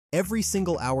Every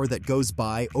single hour that goes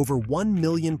by, over 1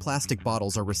 million plastic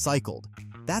bottles are recycled.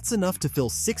 That's enough to fill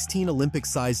 16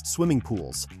 Olympic-sized swimming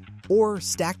pools, or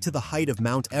stack to the height of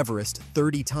Mount Everest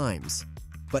 30 times.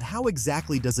 But how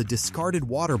exactly does a discarded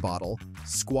water bottle,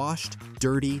 squashed,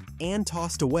 dirty, and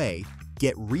tossed away,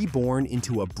 get reborn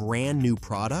into a brand new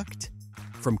product?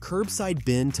 From curbside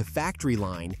bin to factory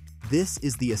line, this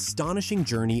is the astonishing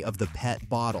journey of the PET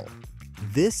bottle.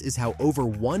 This is how over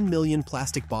 1 million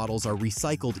plastic bottles are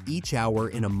recycled each hour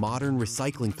in a modern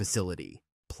recycling facility.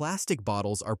 Plastic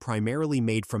bottles are primarily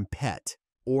made from PET,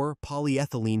 or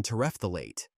polyethylene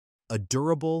terephthalate, a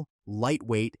durable,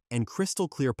 lightweight, and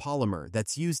crystal-clear polymer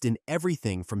that's used in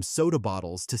everything from soda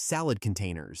bottles to salad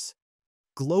containers.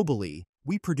 Globally,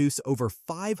 we produce over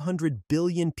 500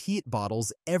 billion PET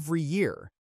bottles every year.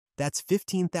 That's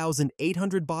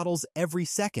 15,800 bottles every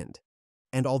second.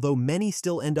 And although many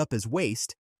still end up as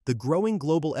waste, the growing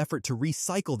global effort to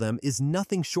recycle them is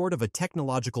nothing short of a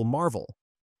technological marvel.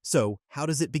 So, how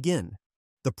does it begin?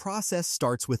 The process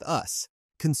starts with us,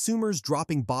 consumers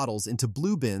dropping bottles into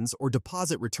blue bins or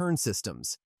deposit return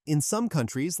systems. In some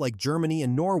countries, like Germany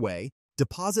and Norway,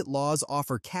 deposit laws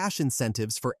offer cash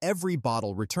incentives for every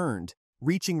bottle returned,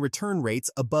 reaching return rates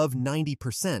above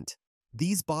 90%.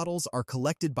 These bottles are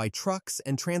collected by trucks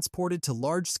and transported to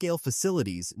large-scale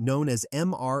facilities known as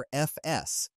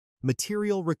MRFs,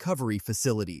 Material Recovery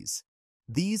Facilities.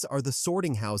 These are the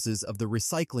sorting houses of the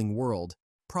recycling world,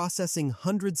 processing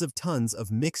hundreds of tons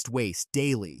of mixed waste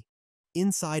daily.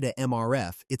 Inside a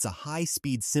MRF, it's a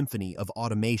high-speed symphony of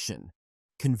automation.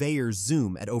 Conveyors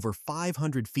zoom at over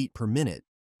 500 feet per minute,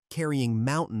 carrying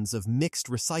mountains of mixed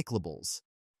recyclables.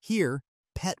 Here,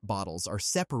 PET bottles are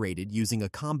separated using a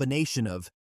combination of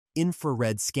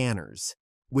infrared scanners,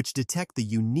 which detect the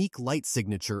unique light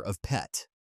signature of PET,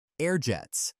 air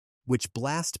jets, which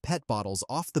blast PET bottles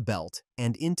off the belt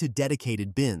and into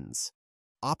dedicated bins,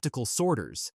 optical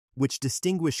sorters, which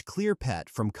distinguish clear PET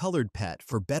from colored PET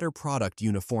for better product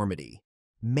uniformity,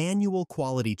 manual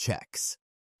quality checks,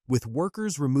 with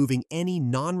workers removing any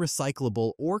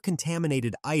non-recyclable or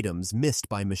contaminated items missed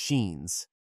by machines.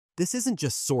 This isn't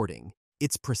just sorting.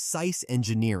 It's precise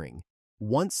engineering.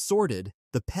 Once sorted,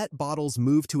 the PET bottles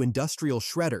move to industrial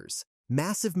shredders,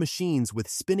 massive machines with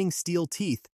spinning steel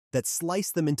teeth that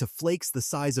slice them into flakes the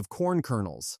size of corn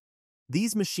kernels.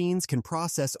 These machines can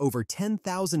process over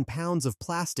 10,000 pounds of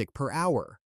plastic per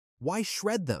hour. Why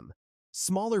shred them?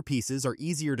 Smaller pieces are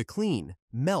easier to clean,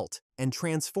 melt, and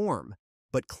transform,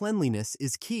 but cleanliness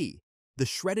is key. The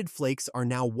shredded flakes are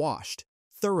now washed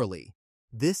thoroughly.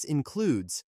 This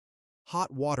includes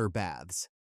hot water baths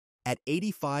at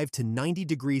 85 to 90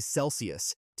 degrees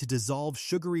Celsius to dissolve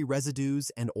sugary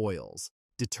residues and oils,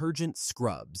 detergent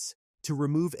scrubs to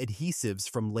remove adhesives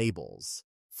from labels,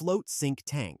 float sink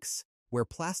tanks, where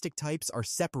plastic types are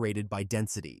separated by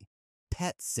density,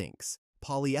 PET sinks,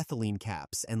 polyethylene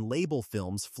caps, and label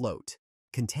films float.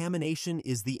 Contamination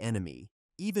is the enemy.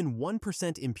 Even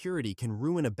 1% impurity can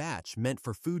ruin a batch meant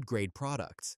for food-grade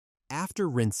products. After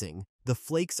rinsing, the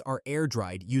flakes are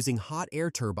air-dried using hot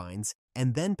air turbines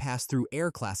and then pass through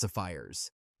air classifiers.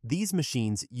 These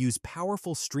machines use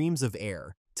powerful streams of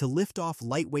air to lift off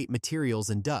lightweight materials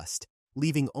and dust,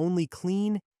 leaving only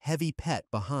clean, heavy PET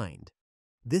behind.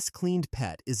 This cleaned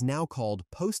PET is now called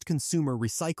post-consumer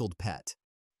recycled PET,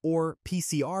 or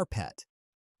PCR PET.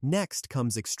 Next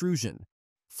comes extrusion.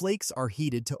 Flakes are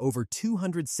heated to over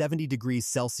 270 degrees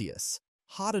Celsius,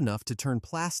 hot enough to turn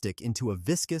plastic into a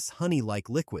viscous, honey-like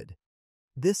liquid.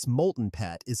 This molten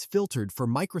PET is filtered for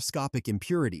microscopic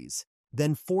impurities,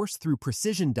 then forced through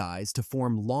precision dies to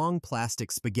form long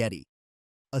plastic spaghetti.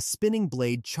 A spinning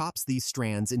blade chops these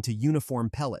strands into uniform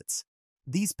pellets.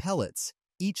 These pellets,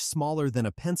 each smaller than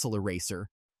a pencil eraser,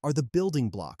 are the building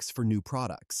blocks for new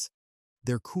products.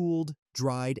 They're cooled,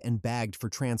 dried, and bagged for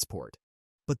transport.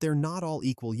 But they're not all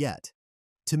equal yet.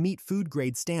 To meet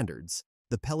food-grade standards,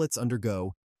 the pellets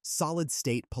undergo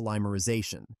solid-state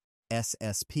polymerization,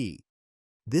 SSP.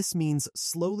 This means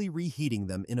slowly reheating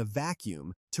them in a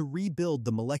vacuum to rebuild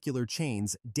the molecular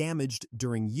chains damaged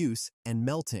during use and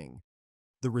melting.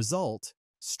 The result?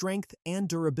 Strength and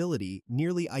durability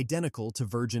nearly identical to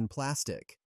virgin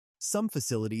plastic. Some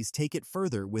facilities take it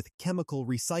further with chemical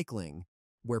recycling,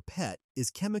 where PET is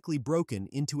chemically broken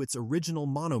into its original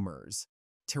monomers,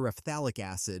 terephthalic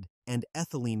acid and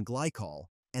ethylene glycol,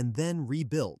 and then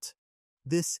rebuilt.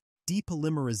 This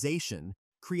depolymerization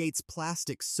creates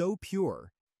plastic so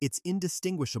pure it's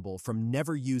indistinguishable from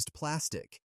never-used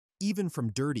plastic, even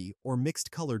from dirty or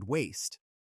mixed-colored waste.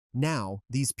 Now,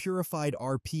 these purified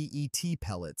rPET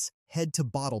pellets head to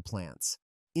bottle plants.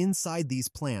 Inside these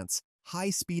plants,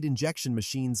 High-speed injection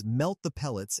machines melt the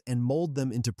pellets and mold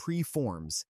them into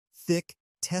preforms, thick,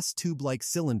 test tube-like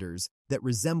cylinders that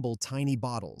resemble tiny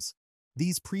bottles.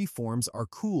 These preforms are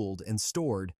cooled and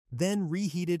stored, then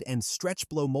reheated and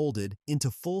stretch-blow molded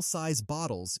into full-size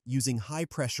bottles using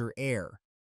high-pressure air.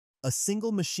 A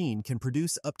single machine can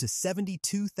produce up to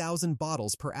 72,000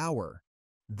 bottles per hour.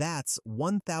 That's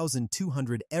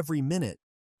 1,200 every minute.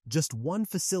 Just one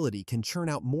facility can churn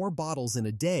out more bottles in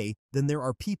a day than there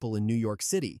are people in New York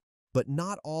City. But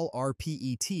not all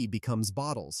rPET becomes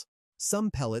bottles.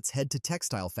 Some pellets head to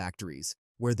textile factories,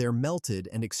 where they're melted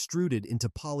and extruded into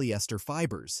polyester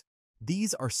fibers.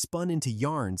 These are spun into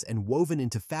yarns and woven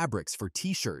into fabrics for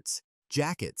t-shirts,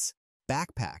 jackets,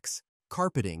 backpacks,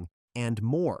 carpeting, and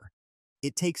more.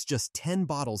 It takes just 10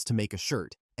 bottles to make a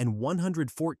shirt and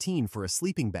 114 for a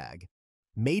sleeping bag.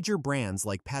 Major brands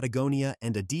like Patagonia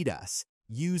and Adidas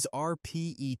use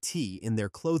rPET in their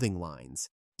clothing lines.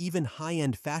 Even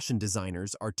high-end fashion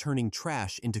designers are turning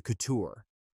trash into couture.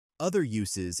 Other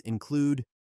uses include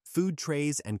food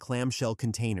trays and clamshell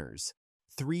containers,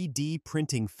 3D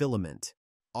printing filament,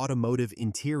 automotive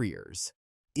interiors,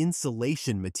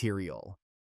 insulation material.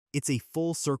 It's a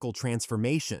full-circle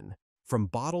transformation, from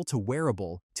bottle to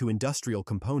wearable to industrial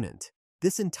component.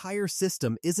 This entire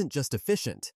system isn't just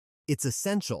efficient, it's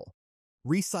essential.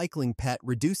 Recycling PET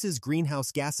reduces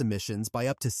greenhouse gas emissions by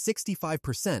up to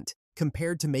 65%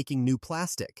 compared to making new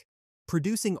plastic.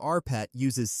 Producing rPET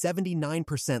uses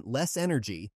 79% less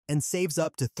energy and saves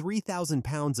up to 3,000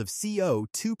 pounds of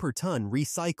CO2 per ton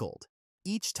recycled.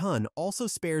 Each ton also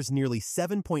spares nearly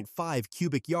 7.5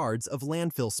 cubic yards of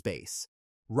landfill space.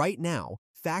 Right now,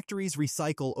 factories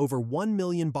recycle over 1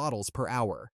 million bottles per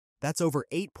hour. That's over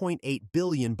 8.8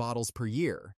 billion bottles per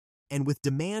year. And with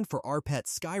demand for rPET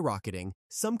skyrocketing,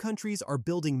 some countries are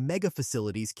building mega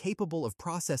facilities capable of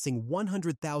processing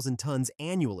 100,000 tons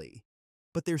annually.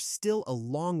 But there's still a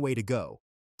long way to go.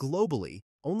 Globally,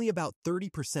 only about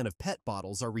 30% of PET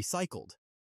bottles are recycled.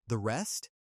 The rest?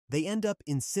 They end up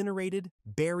incinerated,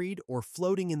 buried, or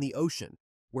floating in the ocean,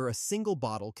 where a single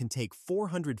bottle can take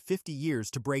 450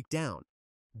 years to break down.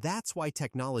 That's why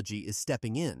technology is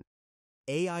stepping in.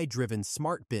 AI-driven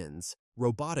smart bins,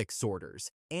 robotic sorters,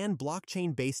 and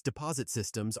blockchain-based deposit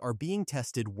systems are being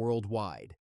tested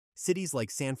worldwide. Cities like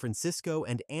San Francisco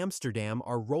and Amsterdam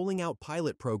are rolling out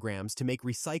pilot programs to make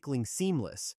recycling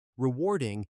seamless,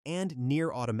 rewarding, and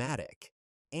near-automatic.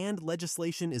 And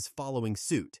legislation is following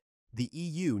suit. The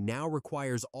EU now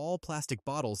requires all plastic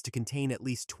bottles to contain at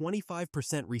least 25%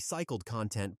 recycled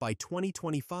content by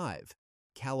 2025.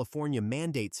 California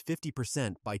mandates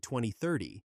 50% by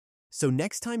 2030. So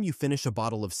next time you finish a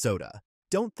bottle of soda,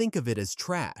 don't think of it as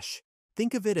trash.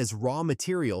 Think of it as raw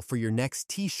material for your next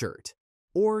t-shirt,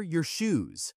 or your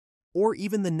shoes, or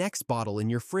even the next bottle in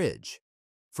your fridge.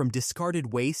 From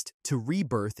discarded waste to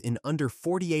rebirth in under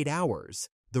 48 hours,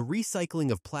 the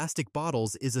recycling of plastic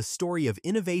bottles is a story of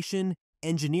innovation,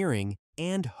 engineering,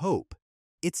 and hope.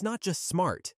 It's not just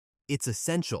smart, it's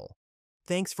essential.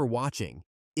 Thanks for watching.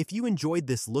 If you enjoyed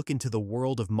this look into the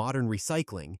world of modern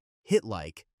recycling, hit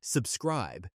like,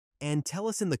 subscribe, and tell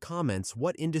us in the comments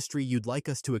what industry you'd like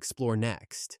us to explore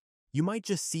next. You might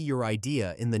just see your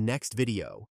idea in the next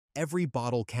video. Every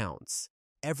bottle counts.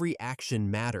 Every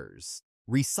action matters.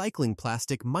 Recycling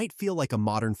plastic might feel like a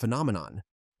modern phenomenon,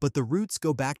 but the roots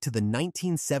go back to the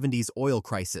 1970s oil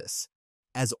crisis.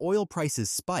 As oil prices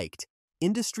spiked,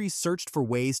 industries searched for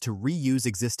ways to reuse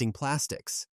existing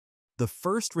plastics. The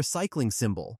first recycling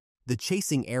symbol, the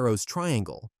chasing arrows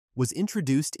triangle, was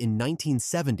introduced in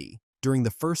 1970 during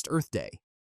the first Earth Day.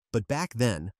 But back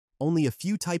then, only a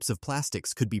few types of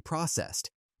plastics could be processed,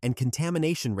 and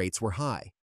contamination rates were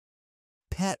high.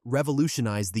 PET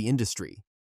revolutionized the industry.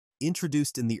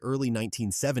 Introduced in the early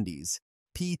 1970s,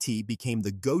 PET became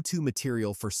the go-to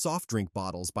material for soft drink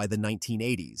bottles by the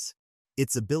 1980s.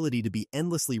 Its ability to be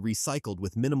endlessly recycled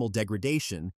with minimal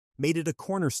degradation made it a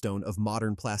cornerstone of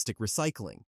modern plastic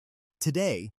recycling.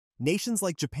 Today, nations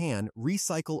like Japan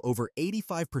recycle over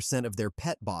 85% of their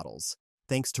PET bottles,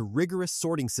 thanks to rigorous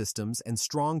sorting systems and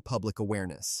strong public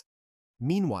awareness.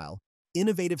 Meanwhile,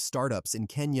 innovative startups in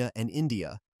Kenya and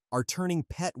India are turning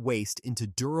PET waste into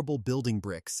durable building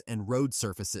bricks and road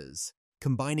surfaces,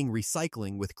 combining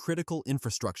recycling with critical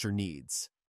infrastructure needs.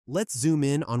 Let's zoom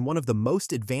in on one of the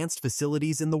most advanced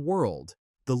facilities in the world,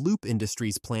 the Loop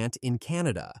Industries plant in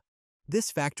Canada.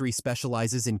 This factory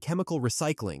specializes in chemical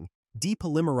recycling,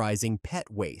 depolymerizing PET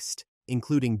waste,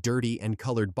 including dirty and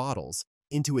colored bottles,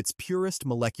 into its purest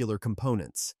molecular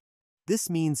components. This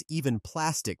means even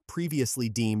plastic previously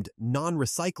deemed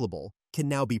non-recyclable can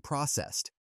now be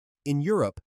processed. In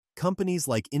Europe, companies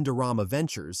like Indorama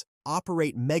Ventures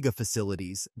operate mega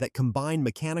facilities that combine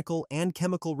mechanical and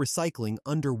chemical recycling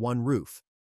under one roof.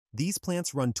 These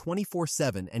plants run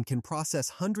 24/7 and can process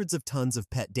hundreds of tons of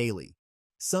PET daily.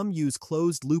 Some use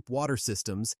closed-loop water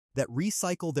systems that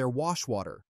recycle their wash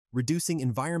water, reducing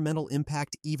environmental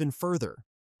impact even further.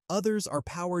 Others are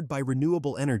powered by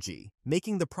renewable energy,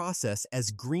 making the process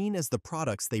as green as the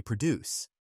products they produce.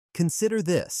 Consider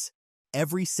this.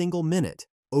 Every single minute,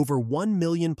 over 1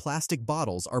 million plastic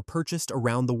bottles are purchased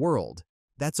around the world.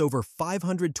 That's over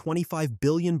 525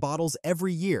 billion bottles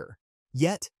every year.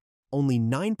 Yet, only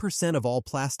 9% of all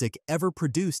plastic ever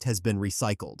produced has been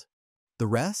recycled. The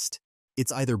rest?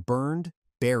 It's either burned,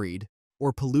 buried,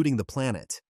 or polluting the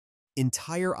planet.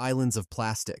 Entire islands of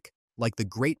plastic, like the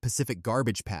Great Pacific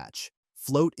Garbage Patch,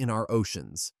 float in our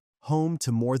oceans, home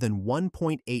to more than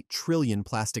 1.8 trillion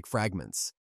plastic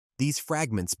fragments. These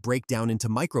fragments break down into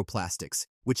microplastics,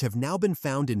 which have now been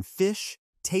found in fish,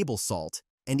 table salt,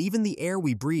 and even the air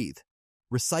we breathe.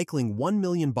 Recycling 1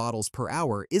 million bottles per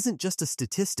hour isn't just a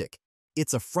statistic,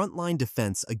 it's a frontline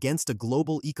defense against a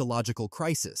global ecological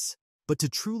crisis. But to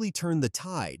truly turn the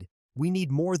tide, we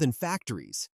need more than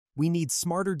factories. We need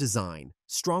smarter design,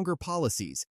 stronger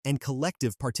policies, and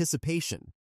collective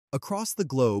participation. Across the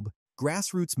globe,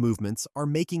 grassroots movements are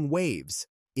making waves.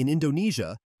 In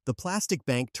Indonesia, the plastic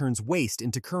bank turns waste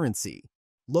into currency.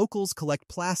 Locals collect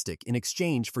plastic in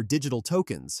exchange for digital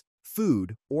tokens,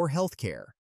 food, or healthcare.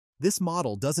 This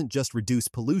model doesn't just reduce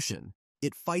pollution,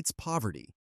 it fights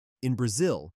poverty. In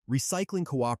Brazil, recycling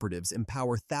cooperatives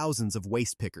empower thousands of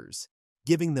waste pickers,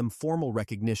 giving them formal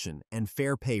recognition and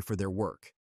fair pay for their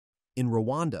work. In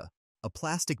Rwanda, a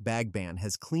plastic bag ban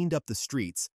has cleaned up the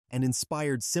streets and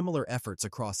inspired similar efforts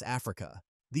across Africa.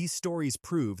 These stories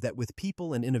prove that with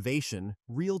people and innovation,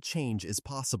 real change is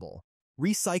possible.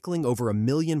 Recycling over 1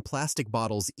 million plastic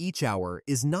bottles each hour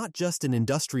is not just an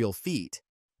industrial feat.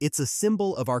 It's a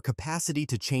symbol of our capacity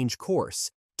to change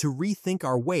course, to rethink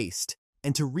our waste,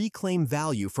 and to reclaim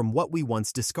value from what we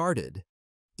once discarded.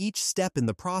 Each step in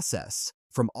the process,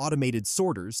 from automated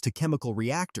sorters to chemical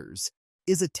reactors,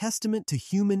 is a testament to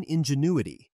human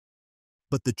ingenuity.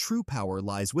 But the true power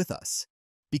lies with us,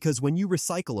 because when you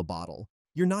recycle a bottle,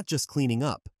 you're not just cleaning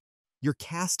up. You're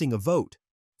casting a vote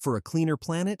for a cleaner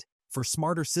planet, for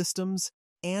smarter systems,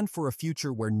 and for a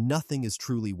future where nothing is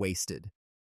truly wasted.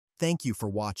 Thank you for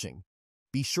watching.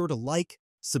 Be sure to like,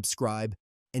 subscribe,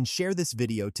 and share this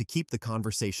video to keep the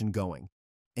conversation going.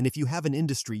 And if you have an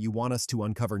industry you want us to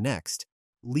uncover next,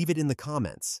 leave it in the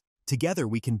comments. Together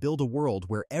we can build a world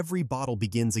where every bottle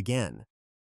begins again.